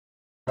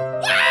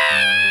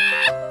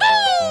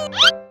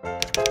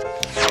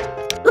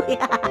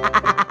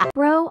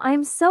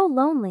I'm so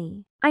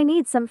lonely. I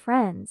need some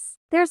friends.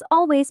 There's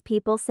always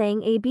people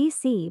saying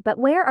ABC, but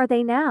where are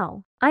they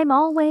now? I'm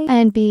always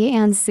And B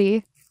and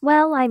C.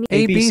 Well, I mean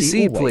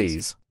ABC, always.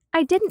 please.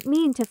 I didn't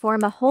mean to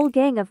form a whole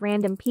gang of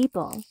random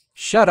people.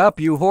 Shut up,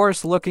 you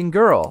horse-looking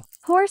girl.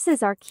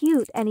 Horses are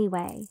cute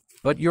anyway.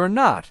 But you're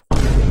not.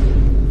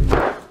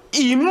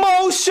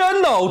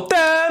 Emotional,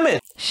 damn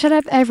it! Shut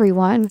up,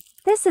 everyone.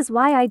 This is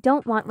why I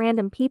don't want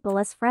random people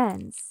as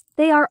friends.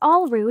 They are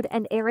all rude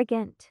and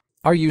arrogant.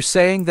 Are you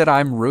saying that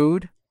I'm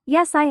rude?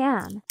 Yes, I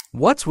am.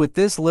 What's with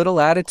this little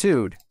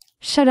attitude?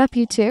 Shut up,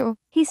 you two.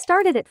 He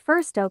started it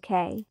first,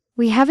 okay?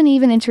 We haven't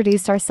even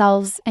introduced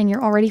ourselves and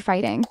you're already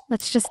fighting.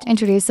 Let's just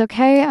introduce,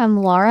 okay? I'm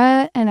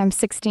Laura and I'm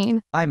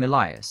 16. I'm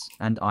Elias,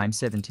 and I'm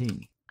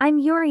 17. I'm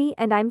Yuri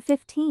and I'm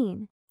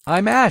 15.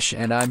 I'm Ash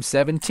and I'm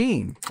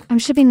 17. I'm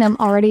shipping them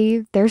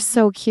already. They're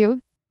so cute.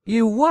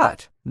 You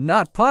what?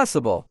 Not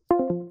possible.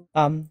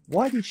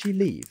 Why did she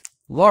leave?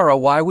 Laura,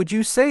 why would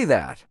you say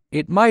that?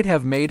 It might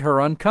have made her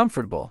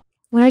uncomfortable.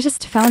 When I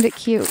just found it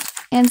cute.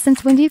 And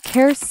since when do you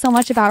care so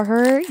much about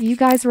her? You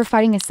guys were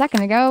fighting a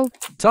second ago.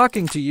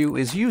 Talking to you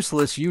is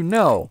useless, you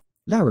know.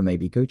 Lara,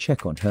 maybe go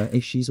check on her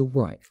if she's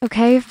alright.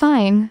 Okay,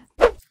 fine.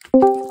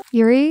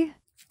 Yuri?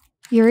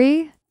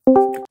 Yuri?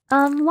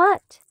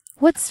 What?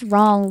 What's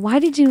wrong? Why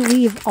did you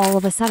leave all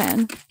of a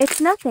sudden? It's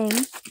nothing.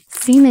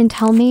 Seaman,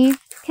 tell me.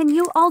 Can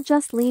you all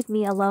just leave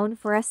me alone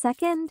for a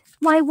second?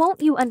 Why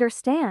won't you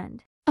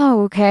understand?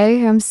 Oh,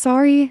 okay. I'm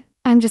sorry.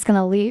 I'm just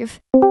gonna leave.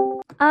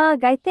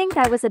 Ugh, I think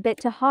I was a bit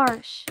too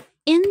harsh.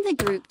 In the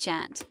group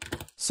chat.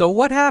 So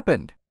what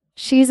happened?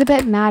 She's a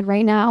bit mad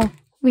right now.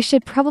 We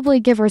should probably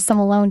give her some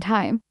alone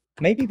time.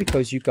 Maybe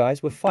because you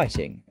guys were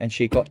fighting and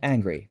she got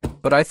angry.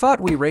 But I thought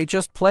we were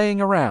just playing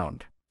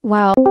around.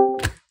 Wow.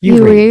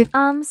 Yuri.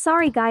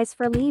 Sorry guys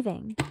for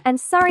leaving. And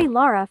sorry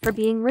Laura for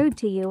being rude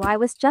to you. I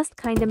was just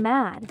kinda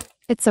mad.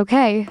 It's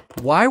okay.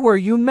 Why were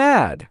you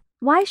mad?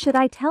 Why should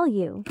I tell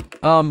you?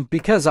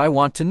 Because I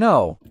want to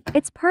know.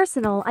 It's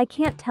personal, I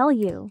can't tell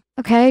you.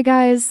 Okay,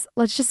 guys,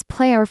 let's just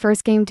play our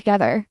first game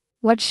together.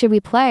 What should we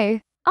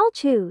play? I'll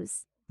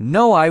choose.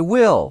 No, I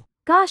will.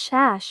 Gosh,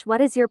 Ash, what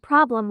is your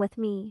problem with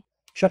me?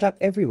 Shut up,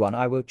 everyone.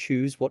 I will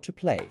choose what to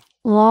play.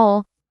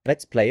 Lol.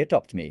 Let's play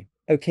Adopt Me.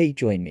 Okay,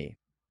 join me.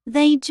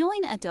 They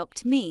join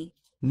Adopt Me.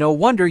 No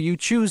wonder you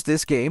choose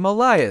this game,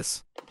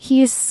 Elias.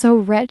 He is so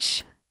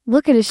rich.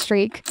 Look at his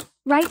streak.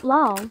 Right,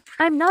 lol.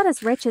 I'm not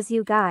as rich as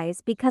you guys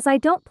because I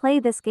don't play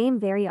this game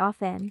very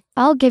often.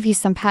 I'll give you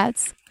some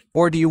pets.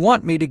 Or do you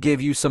want me to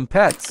give you some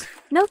pets?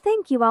 No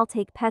thank you, I'll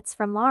take pets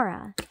from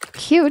Laura.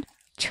 Cute.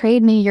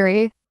 Trade me,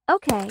 Yuri.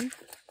 Okay.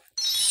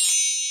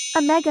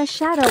 A mega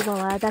shadow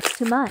Loa, that's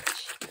too much.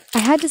 I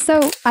had to,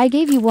 so I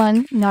gave you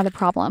one, not a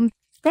problem.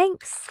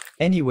 Thanks.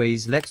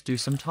 Anyways, let's do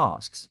some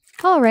tasks.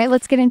 Alright,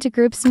 let's get into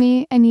groups,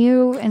 me and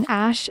you and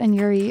Ash and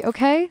Yuri,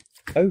 okay?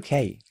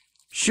 Okay.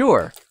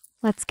 Sure.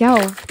 Let's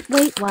go.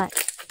 Wait, what?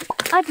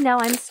 Ugh, now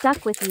I'm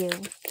stuck with you.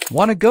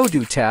 Wanna go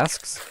do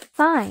tasks?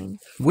 Fine.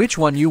 Which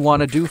one you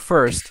wanna do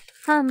first?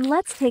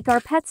 Let's take our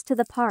pets to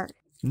the park.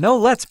 No,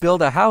 let's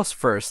build a house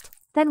first.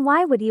 Then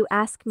why would you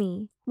ask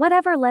me?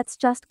 Whatever, let's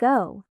just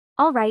go.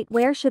 Alright,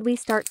 where should we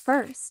start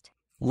first?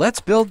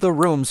 Let's build the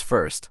rooms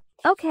first.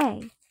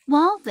 Okay.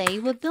 While they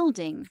were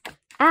building.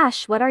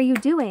 Ash, what are you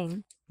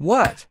doing?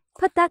 What?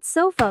 Put that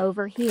sofa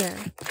over here.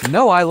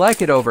 No, I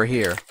like it over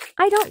here.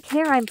 I don't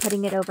care, I'm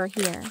putting it over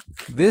here.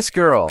 This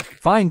girl.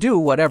 Fine, do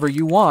whatever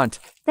you want.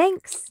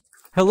 Thanks.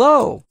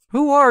 Hello,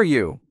 who are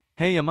you?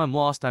 Hey, I'm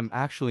lost. I'm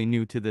actually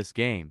new to this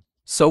game.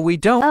 So we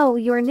don't— Oh,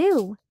 you're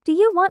new. Do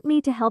you want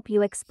me to help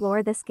you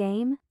explore this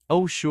game?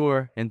 Oh,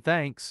 sure, and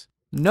thanks.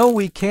 No,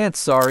 we can't,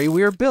 sorry,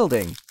 we're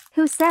building.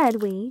 Who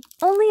said we?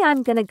 Only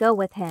I'm gonna go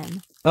with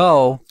him.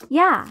 Oh.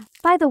 Yeah.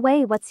 By the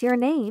way, what's your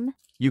name?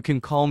 You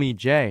can call me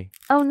Jay.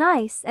 Oh,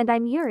 nice, and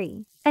I'm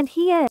Yuri. And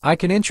he is— I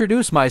can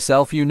introduce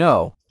myself, you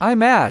know.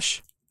 I'm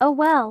Ash. Oh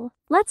well,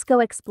 let's go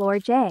explore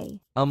Jay.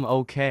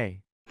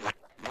 Okay.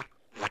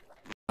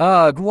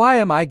 Ugh, why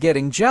am I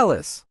getting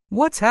jealous?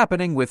 What's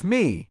happening with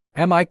me?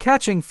 Am I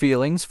catching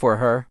feelings for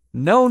her?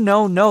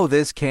 No,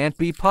 this can't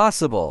be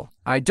possible.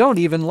 I don't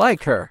even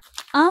like her.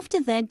 After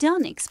they're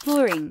done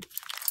exploring.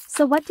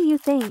 So what do you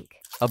think?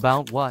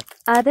 About what?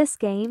 This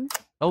game?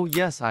 Oh,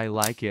 yes, I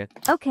like it.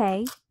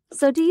 Okay.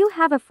 So do you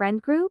have a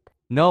friend group?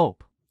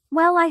 Nope.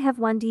 Well, I have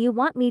one. Do you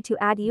want me to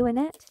add you in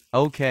it?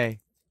 Okay.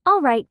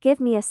 Alright, give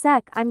me a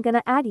sec. I'm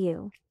gonna add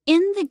you.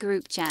 In the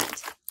group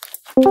chat.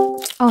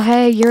 Oh,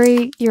 hey,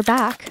 Yuri, you're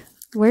back.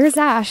 Where's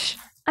Ash?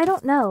 I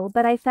don't know,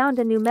 but I found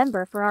a new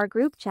member for our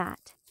group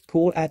chat.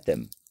 Cool, add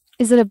them.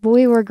 Is it a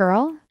boy or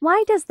girl?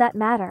 Why does that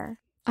matter?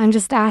 I'm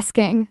just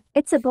asking.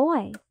 It's a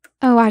boy.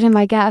 Oh, I did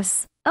my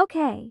guess.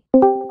 Okay.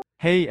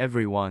 Hey,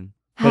 everyone.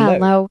 Hello.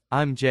 Hello.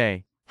 I'm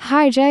Jay.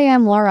 Hi, Jay,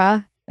 I'm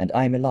Laura. And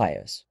I'm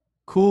Elias.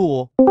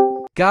 Cool.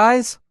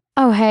 Guys,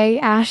 Oh, hey,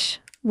 Ash.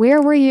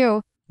 Where were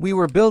you? we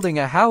were building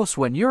a house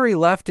when Yuri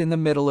left in the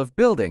middle of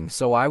building,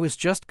 so I was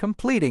just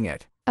completing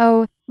it.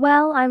 Oh,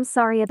 Well, I'm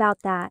sorry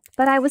about that,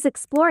 but I was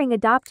exploring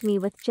Adopt Me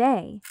with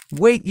Jay.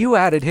 Wait, you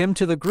added him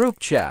to the group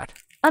chat?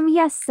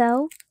 Yes,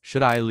 so?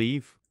 Should I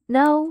leave?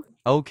 No.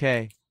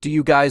 Okay. Do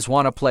you guys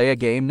want to play a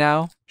game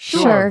now?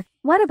 Sure.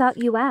 What about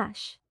you,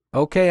 Ash?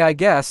 Okay, I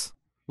guess.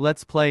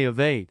 Let's play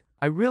Evade.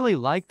 I really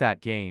like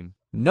that game.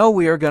 No,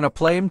 we are gonna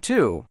play him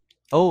too.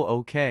 Oh,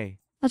 okay.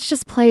 Let's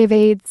just play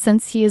Evade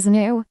since he is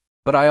new.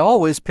 But I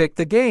always pick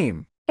the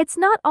game. It's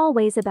not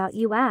always about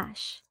you,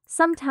 Ash.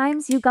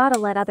 Sometimes you gotta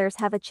let others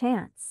have a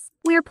chance.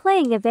 We're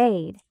playing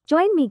Evade.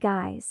 Join me,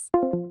 guys.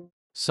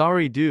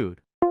 Sorry,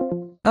 dude.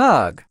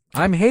 Ugh,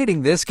 I'm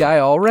hating this guy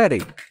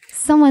already.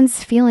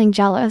 Someone's feeling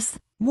jealous.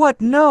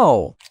 What?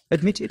 No.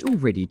 Admit it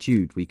already,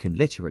 Jude. We can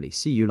literally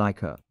see you like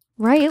her.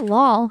 Right,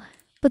 lol.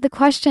 But the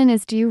question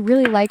is, do you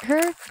really like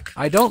her?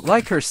 I don't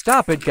like her.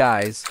 Stop it,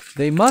 guys.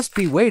 They must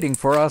be waiting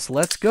for us.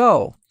 Let's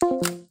go.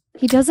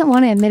 He doesn't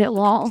want to admit it,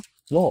 lol.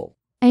 Lol.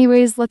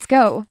 Anyways, let's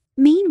go.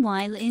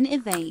 Meanwhile in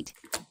Evade.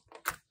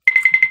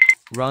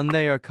 Run,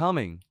 they are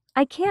coming.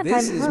 I can't.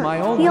 This I'm is hurt. my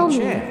Heal only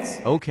me. chance.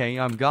 Okay,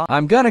 I'm gone.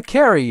 I'm gonna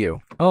carry you.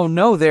 Oh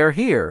no, they're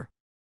here.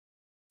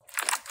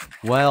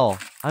 Well,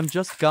 I'm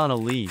just gonna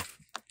leave.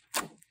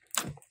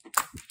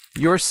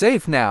 You're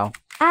safe now.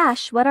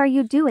 Ash, what are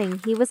you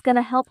doing? He was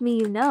gonna help me,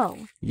 you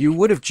know. You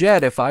would have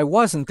jet if I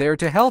wasn't there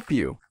to help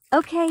you.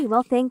 Okay,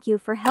 well, thank you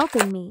for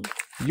helping me.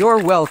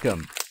 You're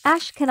welcome.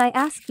 Ash, can I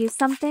ask you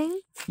something?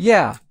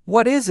 Yeah,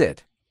 what is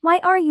it? Why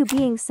are you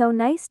being so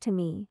nice to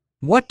me?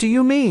 What do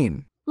you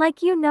mean?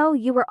 Like, you know,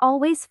 you were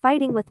always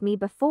fighting with me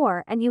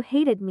before and you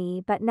hated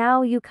me, but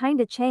now you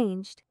kinda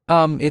changed.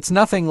 It's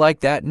nothing like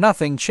that.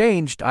 Nothing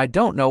changed. I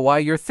don't know why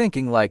you're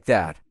thinking like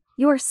that.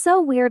 You're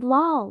so weird,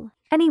 lol.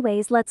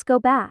 Anyways, let's go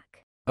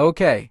back.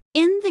 Okay.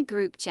 In the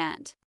group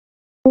chat.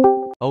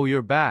 Oh,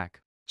 you're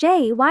back.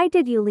 Jay, why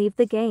did you leave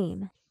the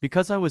game?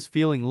 Because I was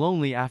feeling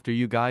lonely after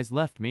you guys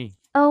left me.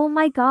 Oh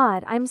my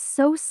god, I'm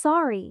so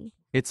sorry.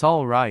 It's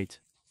all right.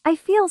 I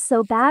feel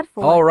so bad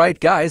for All right,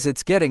 guys,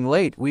 it's getting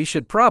late. We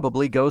should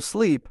probably go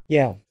sleep.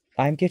 Yeah,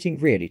 I'm getting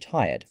really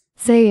tired.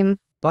 Same.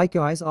 Bye,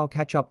 guys. I'll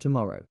catch up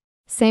tomorrow.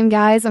 Same,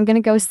 guys. I'm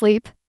gonna go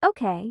sleep.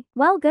 Okay,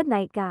 well, good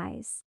night,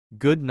 guys.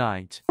 Good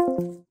night.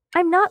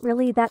 I'm not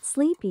really that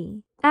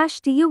sleepy.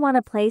 Ash, do you want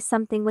to play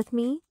something with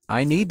me?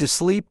 I need to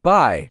sleep.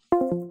 Bye.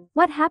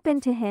 What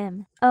happened to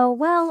him? Oh,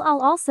 well,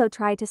 I'll also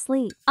try to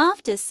sleep.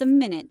 After some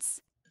minutes.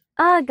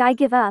 Ugh, I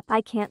give up.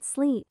 I can't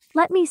sleep.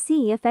 Let me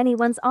see if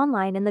anyone's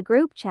online in the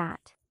group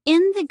chat.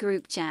 In the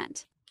group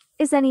chat.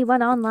 Is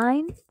anyone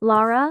online?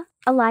 Laura?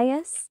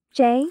 Elias?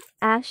 Jay?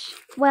 Ash?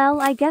 Well,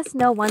 I guess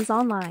no one's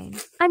online.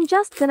 I'm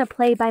just gonna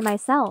play by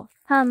myself.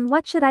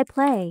 What should I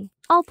play?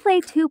 I'll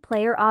play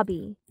two-player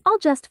obby. I'll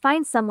just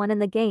find someone in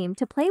the game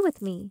to play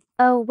with me.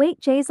 Oh, wait,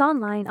 Jay's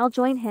online. I'll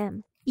join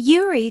him.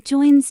 Yuri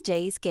joins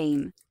Jay's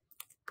game.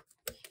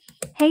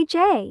 Hey,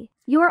 Jay.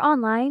 You're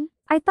online?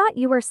 I thought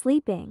you were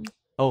sleeping.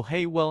 Oh,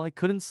 hey, well, I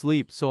couldn't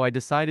sleep, so I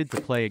decided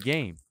to play a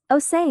game. Oh,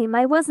 same.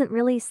 I wasn't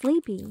really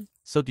sleepy.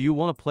 So do you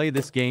want to play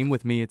this game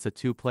with me? It's a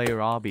two-player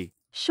obby.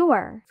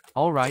 Sure.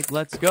 All right,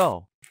 let's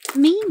go.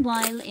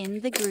 Meanwhile in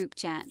the group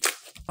chat.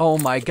 Oh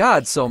my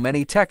god, so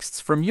many texts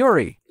from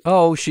Yuri.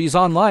 Oh, she's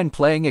online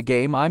playing a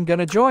game. I'm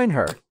gonna join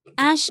her.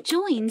 Ash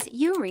joins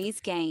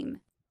Yuri's game.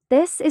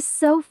 This is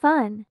so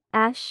fun.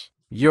 Ash.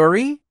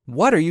 Yuri?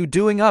 What are you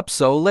doing up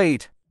so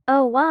late?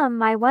 Oh,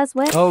 I was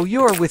with. Oh,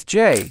 you're with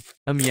Jay.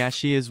 Yeah,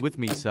 she is with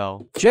me,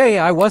 so. Jay,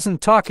 I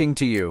wasn't talking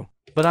to you.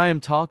 But I am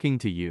talking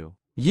to you.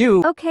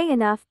 You. Okay,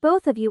 enough.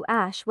 Both of you,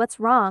 Ash. What's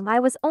wrong? I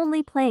was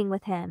only playing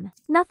with him.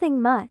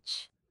 Nothing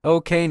much.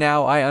 Okay,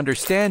 now I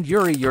understand,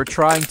 Yuri. You're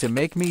trying to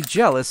make me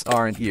jealous,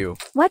 aren't you?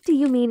 What do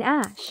you mean,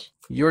 Ash?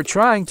 You're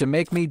trying to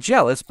make me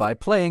jealous by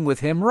playing with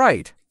him,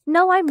 right?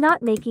 No, I'm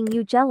not making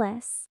you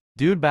jealous.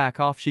 Dude, back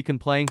off. She can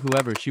play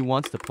whoever she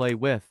wants to play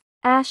with.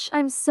 Ash,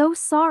 I'm so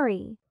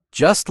sorry.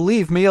 Just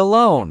leave me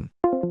alone.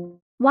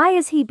 Why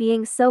is he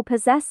being so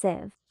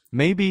possessive?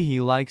 Maybe he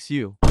likes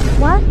you.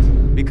 What?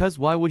 Because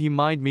why would he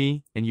mind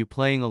me and you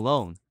playing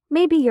alone?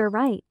 Maybe you're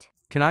right.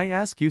 Can I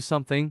ask you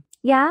something?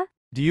 Yeah?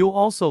 Do you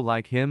also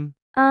like him?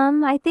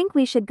 I think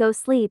we should go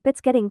sleep.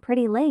 It's getting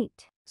pretty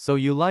late. So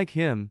you like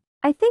him?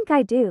 I think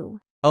I do.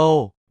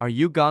 Oh, are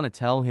you gonna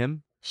tell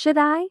him? Should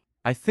I?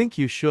 I think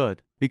you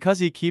should, because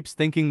he keeps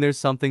thinking there's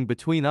something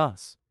between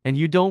us, and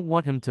you don't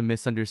want him to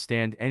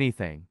misunderstand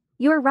anything.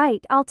 You're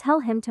right. I'll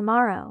tell him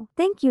tomorrow.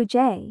 Thank you,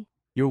 Jay.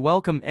 You're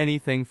welcome.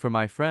 Anything for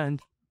my friend.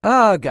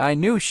 Ugh, I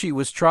knew she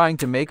was trying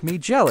to make me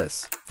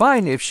jealous.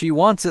 Fine, if she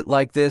wants it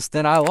like this,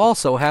 then I'll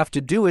also have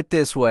to do it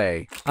this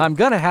way. I'm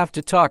gonna have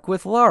to talk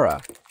with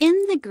Laura. In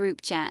the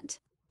group chat.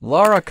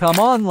 Laura, come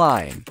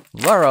online.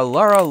 Laura.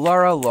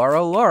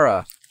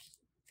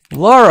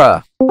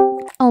 Laura.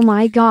 Oh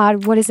my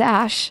god, what is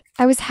Ash?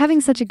 I was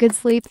having such a good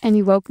sleep and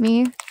you woke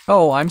me.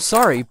 Oh, I'm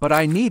sorry, but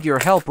I need your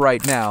help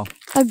right now.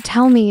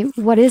 Tell me,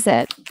 what is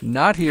it?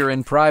 Not here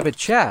in private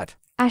chat.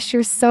 Ash,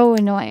 you're so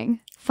annoying.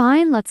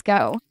 Fine, let's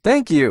go.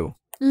 Thank you.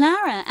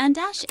 Lara and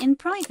Ash in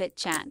private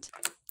chat.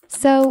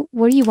 So,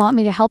 what do you want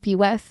me to help you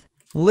with?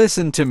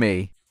 Listen to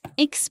me.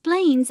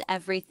 Explains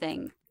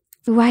everything.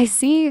 Ooh, I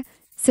see.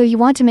 So you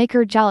want to make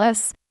her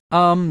jealous.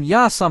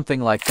 Yeah,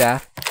 something like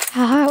that.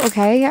 Haha,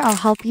 okay, I'll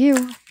help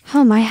you.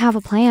 I have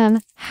a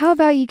plan. How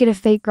about you get a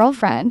fake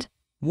girlfriend?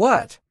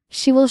 What?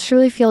 She will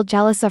surely feel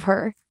jealous of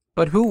her.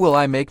 But who will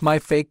I make my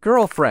fake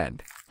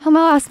girlfriend? I'll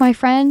ask my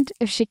friend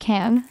if she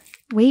can.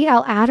 Wait,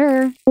 I'll add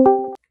her.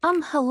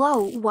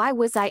 Hello, why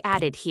was I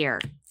added here?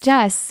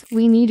 Jess,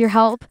 we need your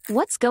help.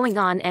 What's going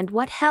on and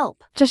what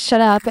help? Just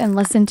shut up and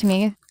listen to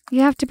me.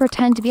 You have to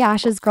pretend to be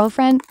Ash's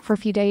girlfriend for a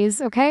few days,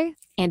 okay?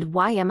 And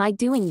why am I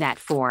doing that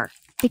for?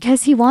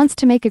 Because he wants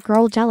to make a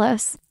girl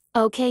jealous.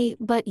 Okay,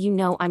 but you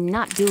know I'm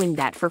not doing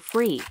that for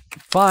free.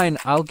 Fine,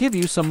 I'll give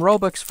you some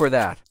Robux for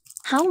that.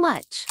 How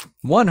much?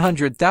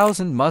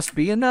 100,000 must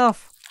be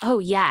enough. Oh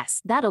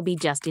yes, that'll be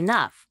just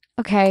enough.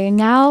 Okay,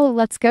 now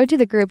let's go to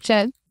the group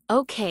chat.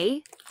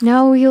 Okay,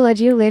 No, we'll let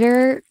you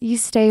later. You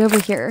stay over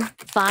here.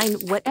 fine,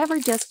 whatever,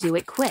 just do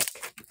it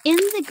quick. In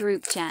the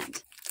group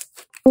chat.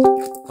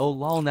 Oh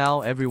lol,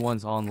 now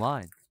everyone's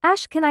online.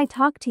 Ash, can I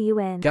talk to you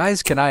in?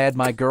 Guys, can I add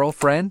my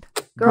girlfriend?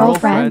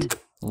 Girlfriend?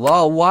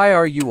 Lol, why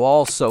are you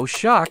all so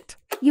shocked?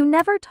 You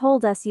never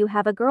told us you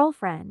have a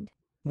girlfriend.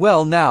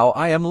 Well, now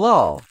I am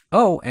lol.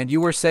 Oh, and you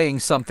were saying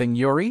something,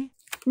 Yuri?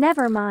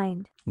 Never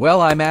mind.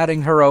 Well, I'm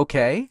adding her,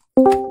 okay?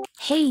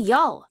 Hey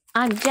y'all,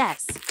 I'm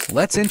Jess.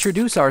 Let's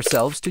introduce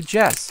ourselves to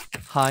Jess.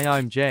 Hi,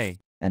 I'm Jay.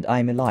 And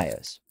I'm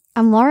Elias.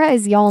 I'm Laura,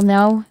 as y'all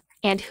know.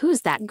 And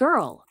who's that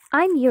girl?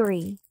 I'm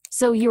Yuri.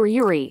 So you're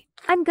Yuri.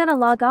 I'm gonna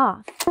log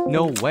off.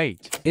 No,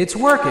 wait. It's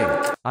working.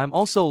 I'm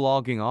also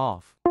logging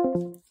off.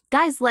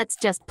 Guys, let's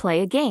just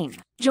play a game.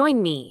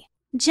 Join me.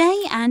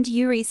 Jay and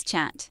Yuri's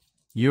chat.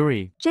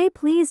 Yuri, Jay,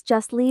 please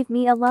just leave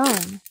me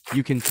alone.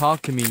 you can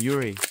talk to me,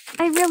 Yuri.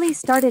 I really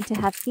started to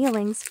have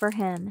feelings for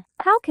him.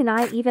 How can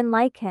I even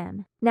like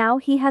him? Now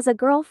he has a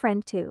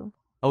girlfriend too.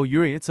 Oh,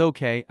 Yuri, it's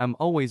okay. I'm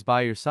always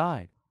by your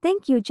side.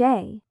 Thank you,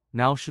 Jay.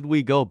 Now should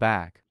we go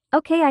back?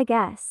 Okay, I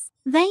guess.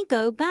 They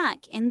go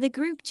back in the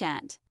group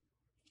chat.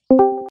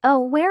 Oh,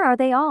 where are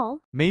they all?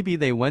 Maybe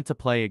they went to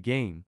play a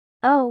game.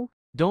 Oh,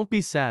 Don't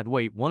be sad.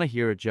 Wait, wanna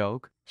hear a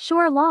joke?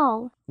 sure,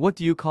 lol. What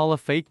do you call a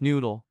fake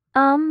noodle?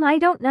 I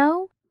don't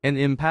know. An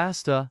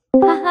impasta?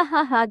 Ha ha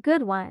ha ha,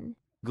 good one.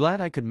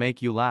 Glad I could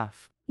make you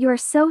laugh. You're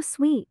so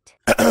sweet.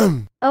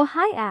 Oh,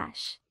 hi,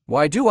 Ash.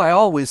 Why do I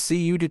always see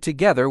you two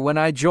together when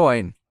I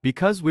join?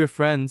 Because we're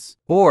friends.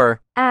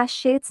 Or,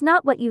 Ash, it's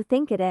not what you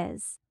think it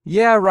is.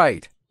 yeah,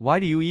 right. Why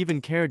do you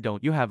even care?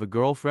 Don't you have a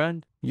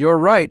girlfriend? You're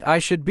right, I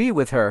should be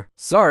with her.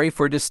 Sorry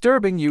for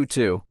disturbing you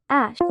two.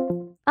 Ash.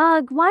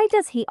 Ugh, why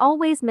does he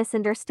always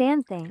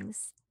misunderstand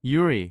things?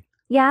 Yuri,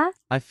 Yeah?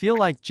 I feel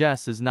like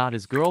Jess is not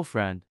his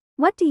girlfriend.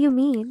 What do you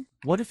mean?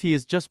 What if he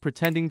is just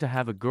pretending to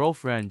have a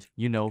girlfriend,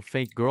 you know,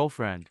 fake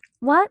girlfriend,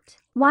 What?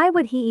 Why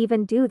would he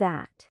even do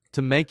that?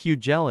 to make you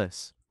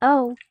jealous?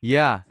 Oh,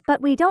 Yeah, but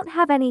we don't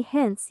have any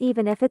hints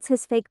even if it's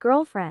his fake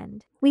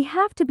girlfriend. We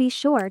have to be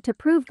sure to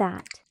prove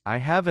that. I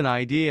have an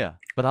idea,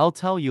 but I'll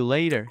tell you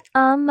later.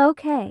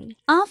 Okay.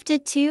 After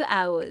 2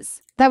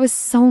 hours. That was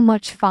so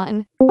much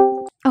fun.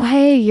 Oh,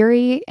 hey,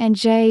 Yuri and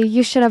Jay,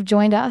 you should have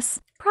joined us.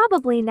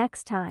 Probably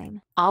next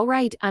time. All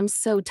right, I'm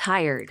so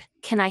tired.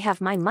 Can I have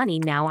my money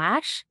now,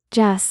 Ash?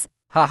 Jess,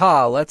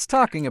 Haha, let's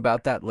talking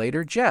about that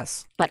later,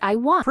 Jess. But I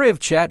want. Priv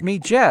chat me,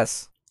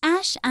 Jess.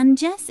 Ash and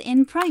Jess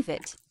in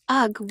private.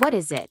 Ugh, what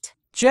is it?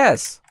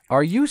 Jess,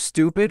 are you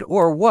stupid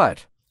or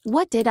what?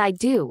 What did I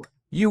do?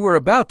 You were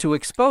about to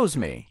expose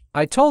me.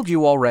 I told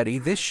you already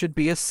this should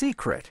be a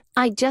secret.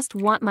 I just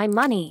want my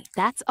money.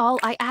 That's all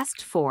I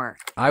asked for.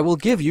 I will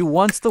give you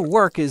once the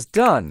work is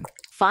done.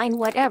 Fine,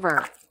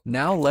 whatever.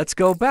 Now let's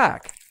go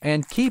back.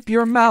 And keep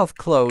your mouth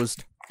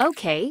closed.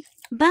 Okay.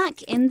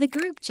 Back in the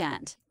group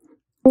chat.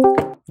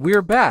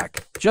 We're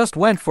back. Just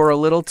went for a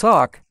little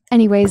talk.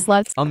 anyways,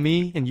 let's.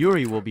 Me and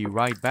Yuri will be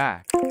right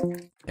back.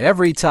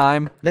 Every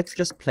time. Let's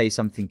just play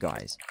something,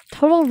 guys.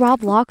 Total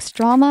Roblox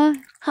drama?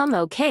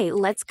 Okay,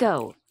 let's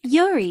go.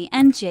 Yuri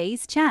and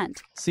Jay's chat.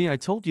 See, I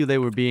told you they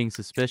were being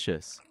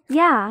suspicious.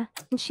 Yeah,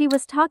 and she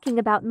was talking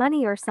about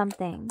money or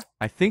something.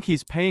 I think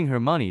he's paying her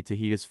money to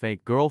his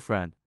fake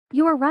girlfriend.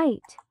 You're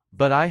right.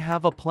 But I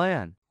have a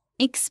plan.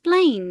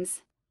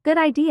 Explains. Good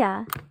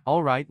idea.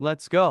 Alright,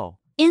 let's go.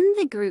 In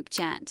the group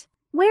chat.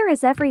 Where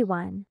is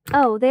everyone?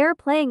 Oh, they're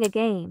playing a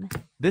game.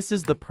 This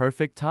is the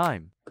perfect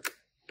time.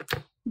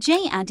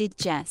 Jay added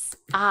Jess.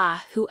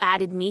 Ah, who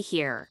added me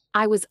here?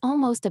 I was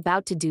almost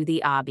about to do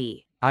the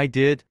obby. I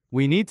did.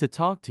 We need to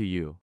talk to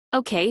you.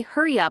 Okay,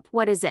 hurry up.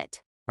 What is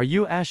it? Are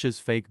you Ash's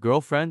fake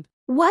girlfriend?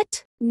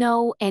 What?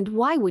 No, and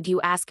why would you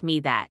ask me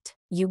that?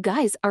 You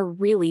guys are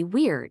really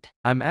weird.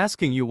 I'm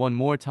asking you one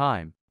more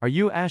time. Are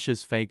you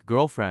Ash's fake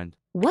girlfriend?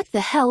 What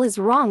the hell is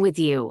wrong with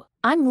you?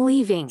 I'm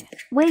leaving.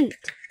 Wait,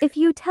 if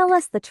you tell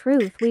us the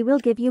truth, we will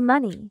give you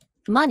money.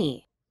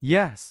 Money.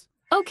 Yes.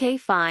 Okay,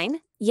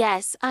 fine.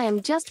 Yes, I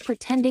am just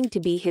pretending to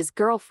be his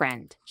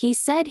girlfriend. He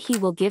said he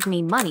will give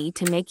me money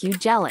to make you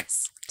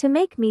jealous. To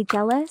make me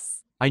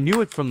jealous? I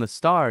knew it from the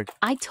start.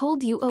 I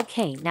told you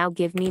okay, now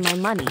give me my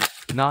money.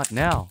 Not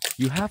now.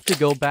 You have to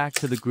go back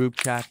to the group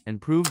chat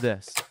and prove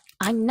this.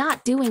 I'm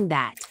not doing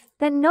that.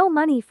 Then no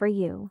money for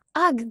you.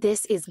 Ugh,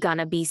 this is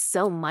gonna be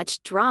so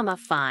much drama,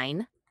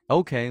 fine.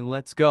 Okay,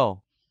 let's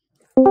go.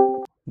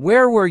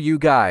 Where were you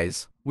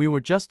guys? We were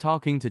just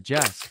talking to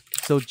Jess.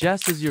 So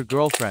Jess is your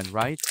girlfriend,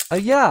 right?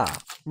 Yeah.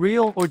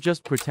 Real or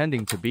just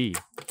pretending to be?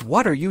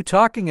 What are you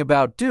talking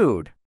about,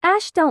 dude?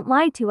 Ash, don't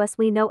lie to us,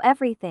 we know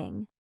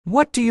everything.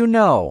 What do you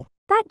know?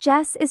 That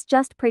Jess is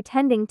just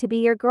pretending to be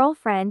your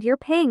girlfriend, you're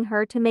paying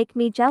her to make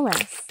me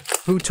jealous.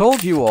 Who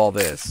told you all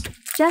this?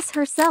 Jess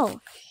herself.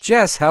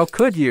 Jess, how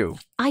could you?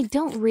 I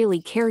don't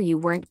really care you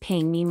weren't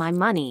paying me my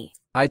money.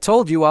 I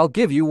told you I'll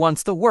give you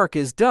once the work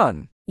is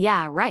done.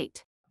 Yeah,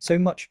 right. So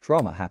much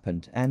drama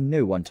happened and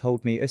no one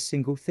told me a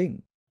single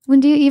thing. When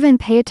do you even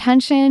pay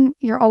attention?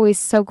 You're always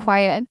so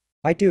quiet.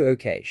 I do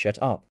okay,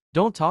 shut up.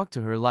 Don't talk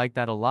to her like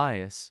that,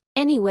 Elias.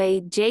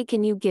 Anyway, Jay,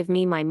 can you give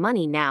me my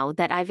money now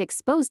that I've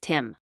exposed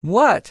him?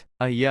 What?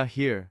 Yeah,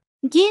 here.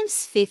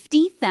 Gives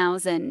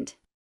 50,000.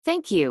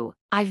 Thank you.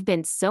 I've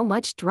been so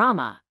much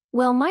drama.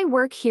 Well, my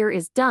work here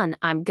is done.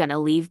 I'm gonna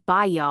leave.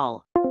 Bye,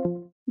 y'all.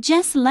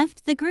 Jess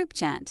left the group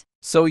chat.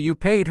 So you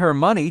paid her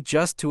money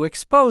just to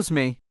expose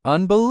me?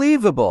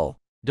 Unbelievable.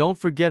 Don't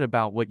forget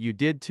about what you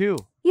did too.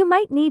 You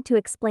might need to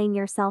explain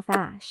yourself,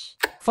 Ash.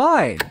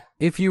 Fine.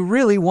 If you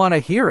really want to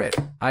hear it.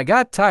 I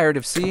got tired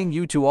of seeing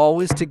you two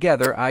always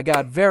together. I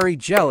got very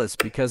jealous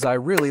because I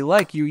really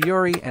like you,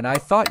 Yuri, and I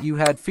thought you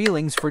had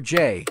feelings for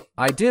Jay.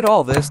 I did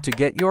all this to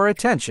get your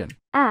attention.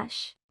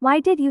 Ash, why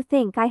did you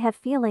think I have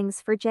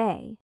feelings for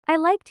Jay? I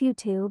liked you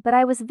too, but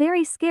I was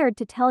very scared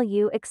to tell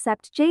you,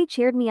 except Jay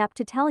cheered me up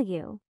to tell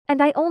you.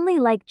 And I only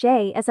like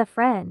Jay as a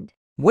friend.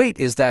 Wait,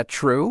 is that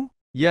true?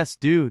 Yes,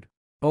 dude.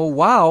 Oh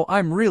wow,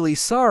 I'm really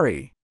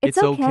sorry. It's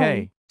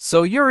okay.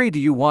 So Yuri, do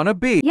you want to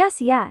be?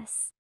 Yes.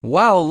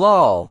 Wow,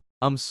 lol.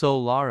 I'm so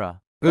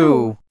Lara.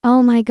 Ooh.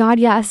 Oh my god,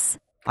 yes.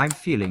 I'm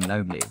feeling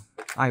lonely.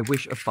 I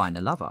wish to find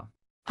a lover.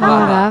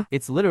 Haha.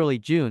 It's literally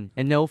June,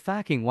 and no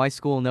facking. Why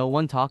school? No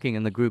one talking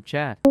in the group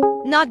chat.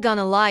 Not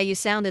gonna lie, you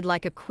sounded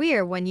like a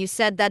queer when you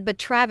said that, but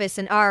Travis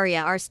and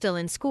Aria are still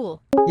in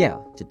school. Yeah,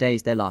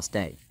 today's their last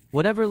day.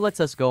 Whatever lets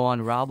us go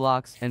on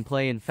Roblox and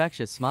play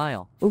Infectious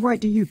Smile. Alright,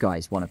 do you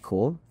guys want to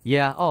call?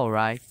 Yeah,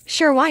 alright.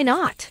 Sure, why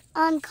not?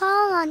 On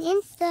call on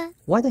Insta.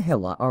 Why the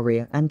hell are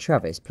Aria and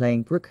Travis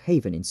playing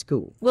Brookhaven in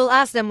school? We'll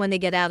ask them when they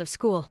get out of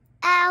school.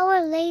 Hour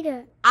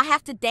later. I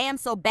have to damn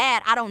so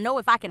bad I don't know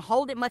if I can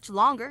hold it much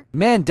longer.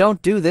 Man, don't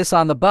do this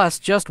on the bus.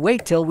 Just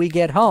wait till we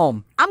get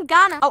home. I'm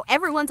gonna. Oh,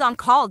 everyone's on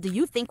call. Do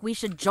you think we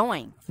should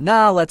join?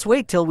 Nah, let's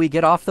wait till we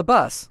get off the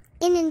bus.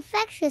 In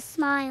infectious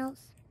smiles.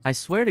 I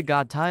swear to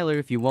God, Tyler,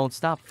 if you won't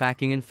stop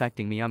facking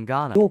infecting me, I'm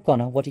gonna. You're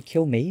gonna what he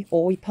kill me,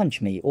 or he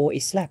punch me, or he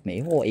slap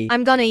me, or he...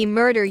 I'm gonna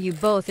murder you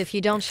both if you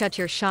don't shut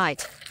your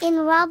shite. In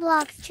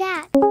Roblox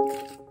chat.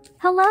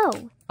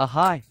 Hello.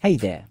 Hi. Hey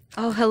there.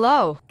 Oh,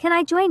 hello. Can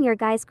I join your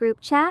guys' group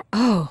chat?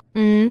 Oh,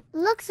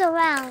 Looks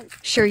around.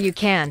 sure you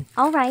can.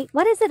 Alright,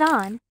 what is it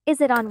on?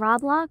 Is it on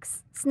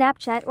Roblox,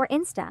 Snapchat, or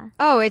Insta?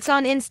 Oh, it's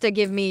on Insta.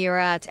 Give me your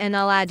and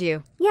I'll add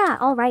you. Yeah,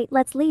 alright,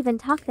 let's leave and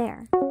talk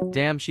there.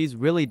 Damn, she's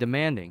really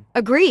demanding.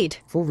 Agreed.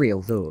 For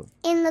real though.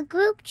 In the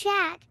group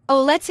chat.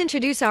 Oh, let's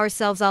introduce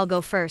ourselves. I'll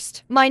go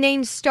first. My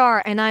name's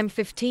Star and I'm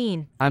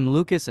 15. I'm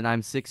Lucas and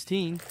I'm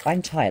 16.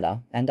 I'm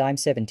Tyler, and I'm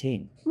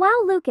 17.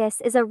 Wow,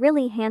 Lucas is a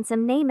really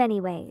handsome name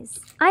anyways.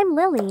 I'm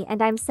Lily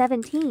and I'm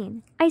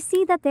 17. I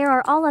see that there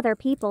are all other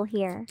people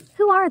here.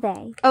 Who are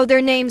they? Oh,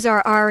 their names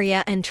are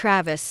Aria and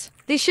Travis.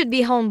 They should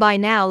be home by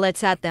now.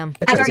 Let's at them.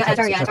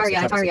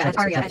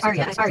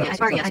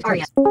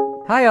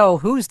 Hi-oh,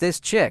 who's this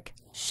chick?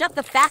 Shut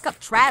the fuck up,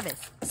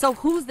 Travis. So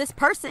who's this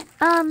person?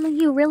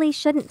 You really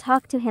shouldn't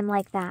talk to him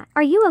like that.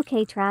 Are you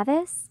okay,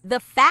 Travis? The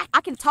fact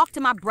I can talk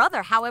to my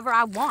brother however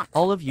I want.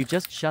 All of you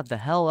just shut the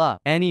hell up.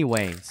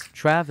 Anyways,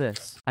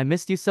 Travis, I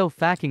missed you so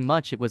fucking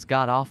much. It was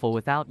god awful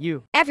without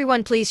you.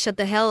 Everyone please shut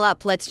the hell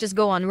up. Let's just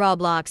go on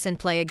Roblox and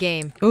play a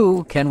game.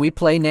 Ooh, can we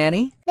play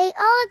nanny? They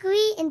all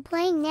agree in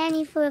playing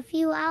nanny for a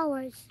few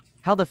hours.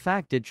 How the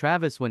fuck did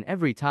Travis win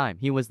every time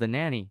he was the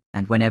nanny?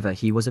 And whenever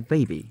he was a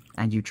baby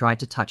and you tried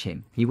to touch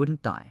him, he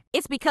wouldn't die.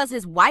 It's because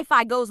his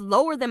Wi-Fi goes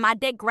lower than my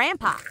dead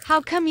grandpa.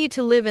 How come you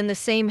two live in the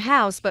same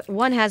house but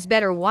one has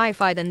better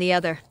Wi-Fi than the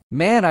other?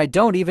 Man, I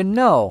don't even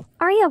know.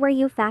 Aria, were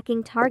you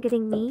fucking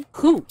targeting me?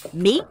 Who?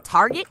 Me?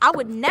 Target? I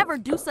would never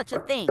do such a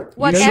thing.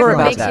 Whatever sure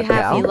about makes that, you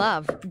happy, pal?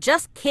 love.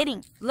 Just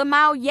kidding.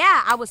 Lamau,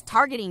 yeah, I was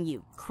targeting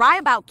you. Cry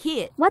about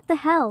kid. What the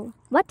hell?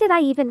 What did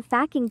I even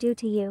fucking do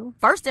to you?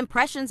 First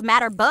impressions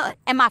matter, bud.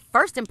 And my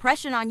first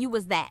impression on you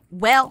was that,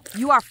 well,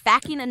 you are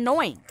fucking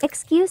annoying.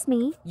 Excuse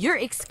me? You're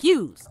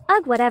excused.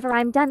 Ugh, whatever,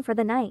 I'm done for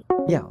the night.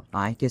 Yeah,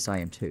 I guess I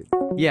am too.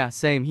 Yeah,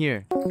 same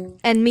here.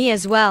 And me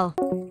as well.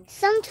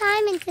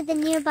 Sometime into the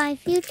nearby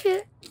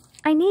future.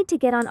 I need to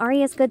get on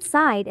Aria's good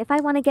side if I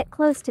want to get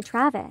close to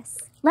Travis.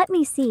 Let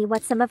me see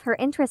what some of her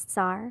interests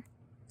are.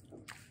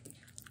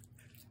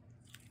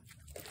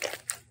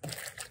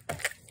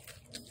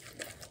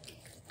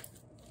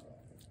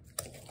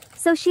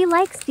 So she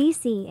likes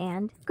DC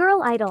and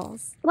girl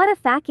idols. What a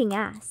fucking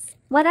ass.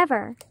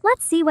 Whatever.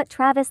 Let's see what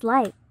Travis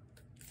likes.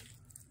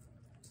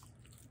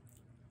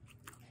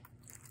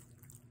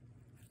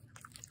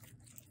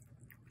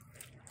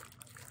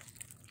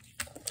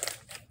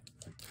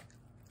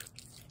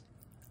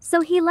 So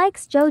he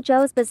likes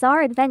JoJo's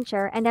Bizarre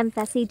Adventure and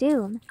Emphessy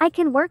Doom. I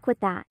can work with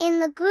that. In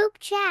the group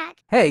chat.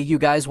 Hey, you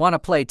guys want to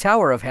play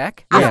Tower of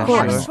Heck? I Yeah, don't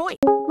have a sure. choice.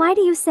 Why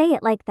do you say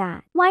it like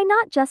that? Why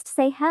not just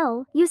say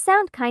hell? You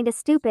sound kinda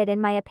stupid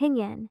in my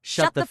opinion.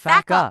 Shut the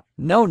fuck up.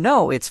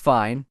 No, it's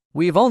fine.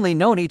 We've only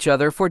known each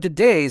other for 2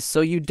 days,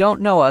 so you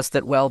don't know us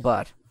that well,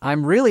 but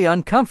I'm really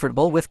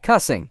uncomfortable with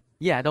cussing.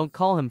 Yeah, don't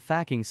call him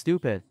fucking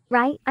stupid.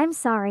 Right, I'm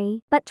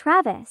sorry. But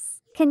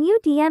Travis, can you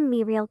DM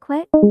me real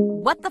quick?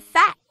 What the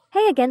fact?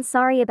 Hey again,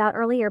 sorry about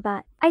earlier,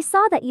 but I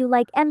saw that you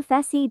like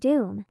Emphessy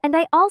Doom, and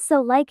I also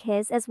like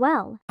his as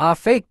well. A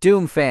fake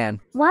Doom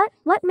fan. What?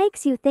 What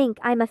makes you think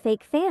I'm a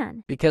fake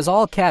fan? Because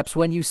all caps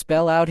when you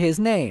spell out his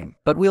name.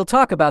 But we'll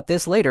talk about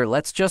this later,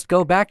 let's just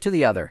go back to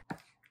the other.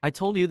 I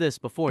told you this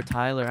before,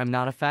 Tyler, I'm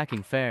not a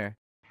fucking fair.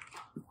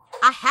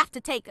 I have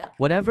to take her.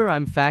 Whatever,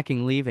 I'm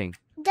fucking leaving.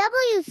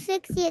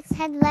 W60X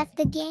had left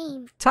the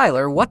game.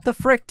 Tyler, what the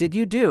frick did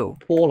you do?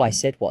 All I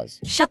said was,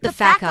 Shut the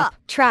fuck up.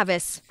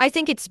 Travis, I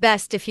think it's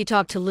best if you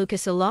talk to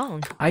Lucas alone.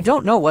 I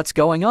don't know what's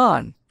going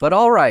on, but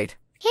alright.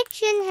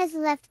 Hitchin has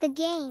left the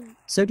game.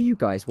 So do you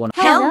guys want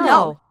Hell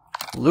no.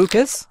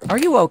 Lucas, are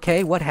you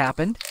okay? What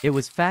happened? It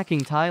was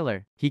fucking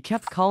Tyler. He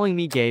kept calling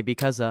me gay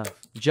because of.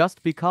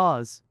 Just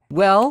because.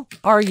 Well,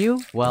 are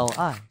you? Well,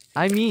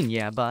 I mean,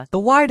 yeah, but. The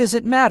why does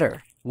it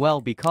matter? Well,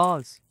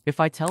 because. If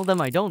I tell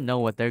them, I don't know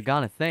what they're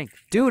gonna think.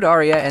 Dude,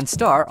 Arya and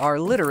Star are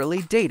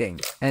literally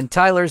dating. And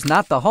Tyler's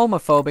not the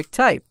homophobic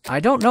type. I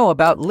don't know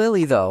about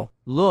Lily though.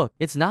 Look,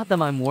 it's not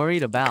them I'm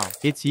worried about.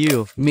 It's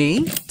you.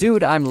 Me?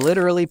 Dude, I'm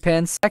literally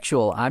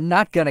pansexual. I'm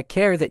not gonna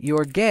care that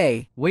you're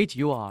gay. Wait,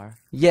 you are?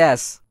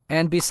 Yes.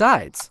 And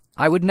besides,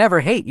 I would never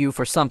hate you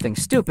for something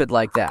stupid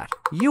like that.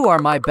 You are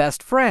my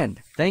best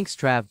friend. Thanks,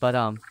 Trav, but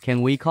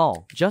can we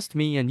call? Just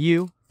me and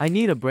you? I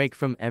need a break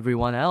from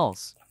everyone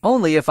else.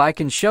 Only if I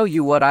can show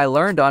you what I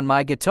learned on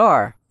my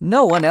guitar.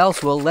 No one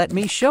else will let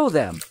me show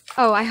them.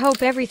 Oh, I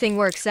hope everything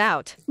works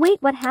out.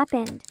 Wait, what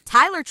happened?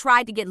 Tyler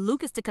tried to get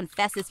Lucas to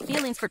confess his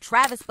feelings for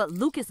Travis, but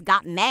Lucas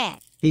got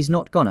mad. He's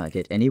not gonna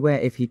get anywhere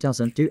if he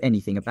doesn't do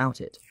anything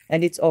about it.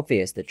 And it's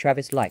obvious that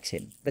Travis likes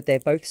him, but they're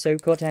both so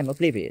goddamn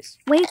oblivious.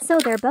 Wait, so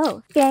they're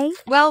both gay?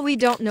 Well, we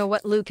don't know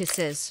what Lucas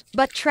is,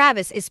 but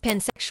Travis is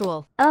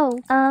pansexual.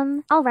 Oh,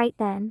 alright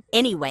then.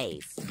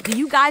 Anyways, do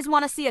you guys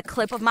want to see a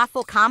clip of my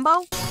full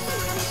combo?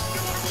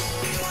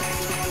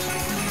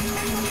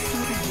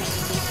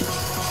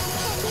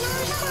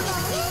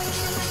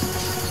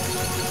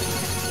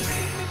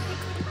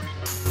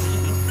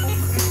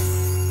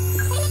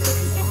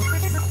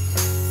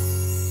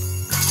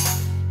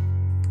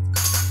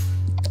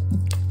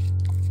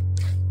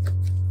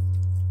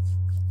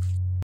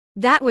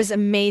 That was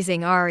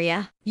amazing,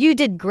 Arya. You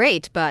did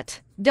great,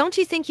 but don't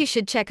you think you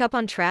should check up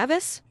on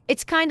Travis?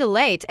 It's kinda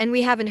late and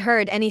we haven't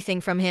heard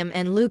anything from him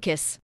and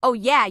Lucas. Oh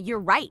yeah, you're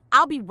right.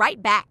 I'll be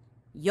right back.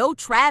 Yo,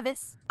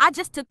 Travis, I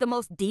just took the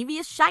most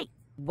devious shite.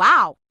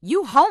 Wow,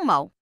 you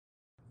homo.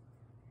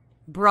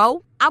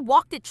 Bro, I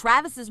walked at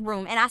Travis's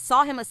room and I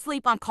saw him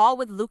asleep on call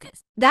with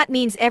Lucas. That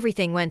means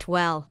everything went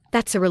well.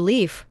 That's a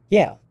relief.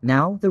 Yeah.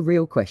 Now the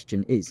real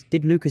question is,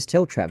 did Lucas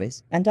tell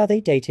Travis, and are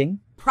they dating?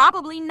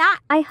 Probably not.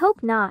 I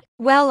hope not.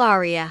 Well,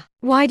 Arya,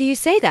 why do you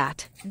say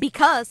that?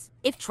 Because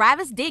if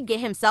Travis did get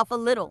himself a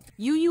little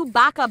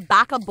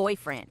baka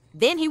boyfriend,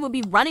 then he would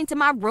be running to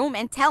my room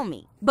and tell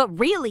me. But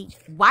really,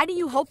 why do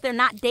you hope they're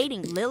not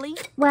dating, Lily?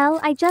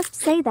 Well, I just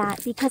say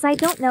that because I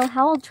don't know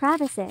how old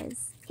Travis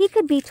is. He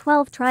could be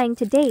 12 trying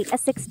to date a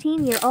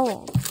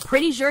 16-year-old.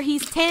 Pretty sure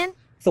he's 10?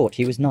 Thought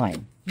he was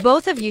 9.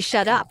 Both of you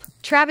shut up.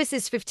 Travis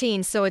is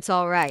 15, so it's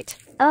alright.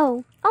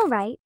 Oh,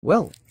 alright.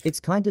 Well, it's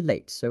kinda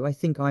late, so I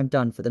think I'm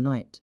done for the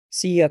night.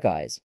 See ya,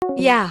 guys.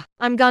 Yeah,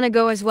 I'm gonna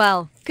go as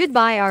well.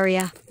 Goodbye,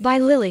 Arya. Bye,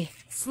 Lily.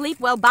 Sleep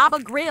well, Baba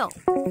Grill.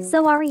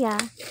 So Arya,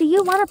 do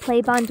you want to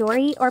play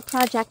Bondori or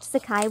Project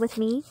Sakai with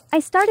me? I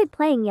started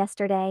playing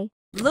yesterday.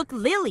 Look,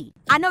 Lily,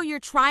 I know you're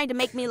trying to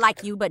make me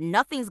like you, but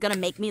nothing's gonna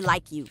make me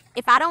like you.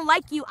 If I don't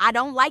like you, I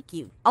don't like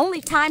you.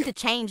 Only time to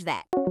change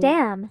that.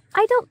 Damn,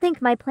 I don't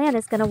think my plan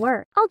is gonna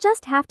work. I'll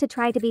just have to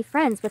try to be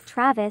friends with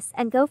Travis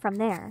and go from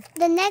there.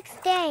 The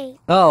next day.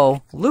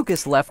 Oh,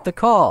 Lucas left the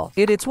call.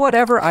 It's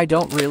whatever, I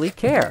don't really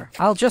care.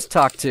 I'll just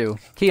talk to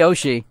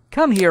Kiyoshi.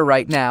 Come here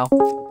right now.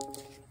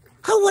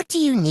 Oh, what do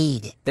you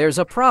need? There's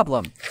a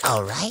problem.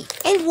 All right.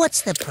 And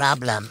what's the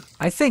problem?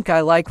 I think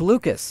I like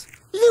Lucas.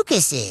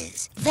 Lucas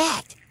is.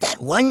 That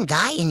one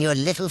guy in your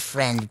little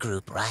friend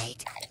group,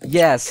 right?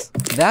 Yes,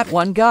 that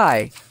one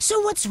guy. So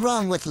what's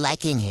wrong with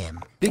liking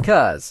him?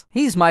 Because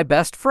he's my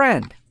best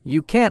friend.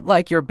 You can't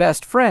like your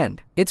best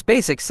friend. It's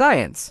basic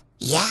science.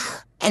 Yeah.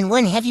 And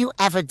when have you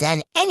ever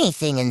done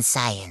anything in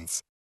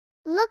science?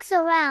 Looks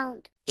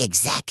around.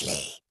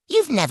 Exactly.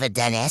 You've never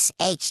done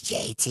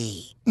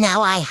SHJT.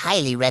 Now I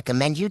highly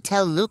recommend you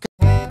tell Lucas